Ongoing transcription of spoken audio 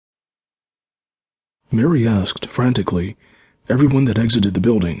Mary asked, frantically, everyone that exited the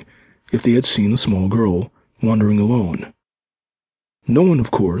building if they had seen a small girl wandering alone. No one,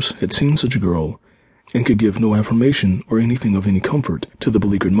 of course, had seen such a girl, and could give no affirmation or anything of any comfort to the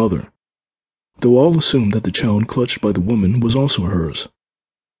beleaguered mother, though all assumed that the child clutched by the woman was also hers.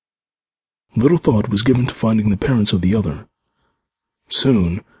 Little thought was given to finding the parents of the other.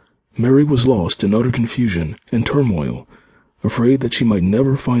 Soon, Mary was lost in utter confusion and turmoil, afraid that she might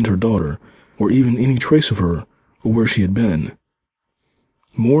never find her daughter, or even any trace of her, or where she had been.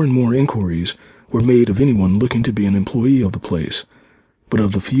 More and more inquiries were made of anyone looking to be an employee of the place, but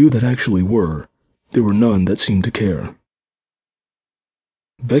of the few that actually were, there were none that seemed to care.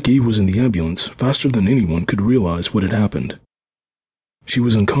 Becky was in the ambulance faster than anyone could realize what had happened. She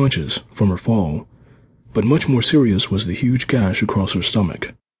was unconscious from her fall, but much more serious was the huge gash across her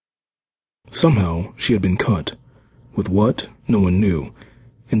stomach. Somehow she had been cut. With what, no one knew,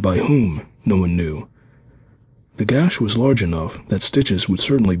 and by whom, no one knew. The gash was large enough that stitches would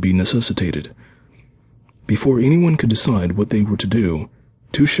certainly be necessitated. Before anyone could decide what they were to do,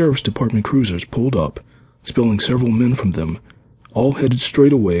 2 sheriff's department cruisers pulled up, spilling several men from them, all headed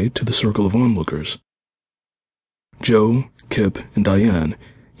straight away to the circle of onlookers. Joe, Kip, and Diane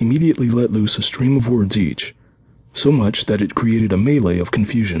immediately let loose a stream of words each, so much that it created a melee of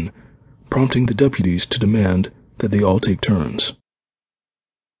confusion, prompting the deputies to demand that they all take turns.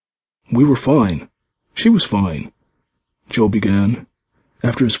 "We were fine. She was fine," Joe began,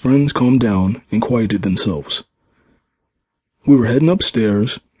 after his friends calmed down and quieted themselves. "We were heading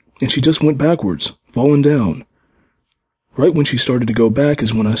upstairs, and she just went backwards, falling down. Right when she started to go back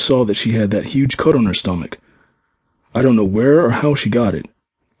is when I saw that she had that huge cut on her stomach. I don't know where or how she got it,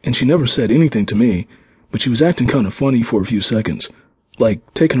 and she never said anything to me, but she was acting kind of funny for a few seconds,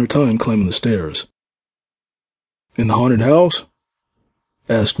 like taking her time climbing the stairs." "In the haunted house?"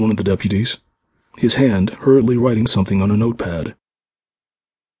 asked one of the deputies, his hand hurriedly writing something on a notepad.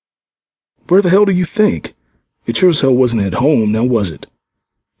 "Where the hell do you think? It sure as hell wasn't at home, now was it?"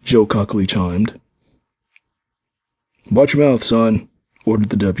 Joe cockily chimed. "Watch your mouth, son," ordered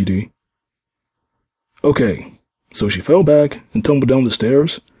the deputy. "Okay, so she fell back and tumbled down the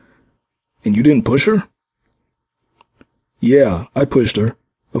stairs? And you didn't push her?" "Yeah, I pushed her,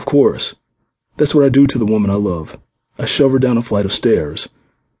 of course. That's what I do to the woman I love. I shove her down a flight of stairs."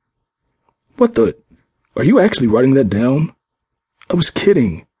 "What the? Are you actually writing that down?" "I was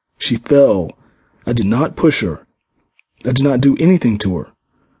kidding. She fell. I did not push her. I did not do anything to her.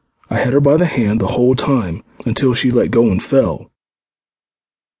 I had her by the hand the whole time until she let go and fell.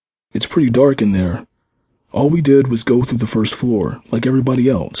 It's pretty dark in there. All we did was go through the first floor, like everybody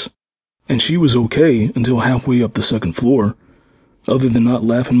else. And she was okay until halfway up the second floor. Other than not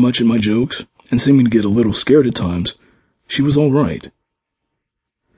laughing much at my jokes and seeming to get a little scared at times, she was all right.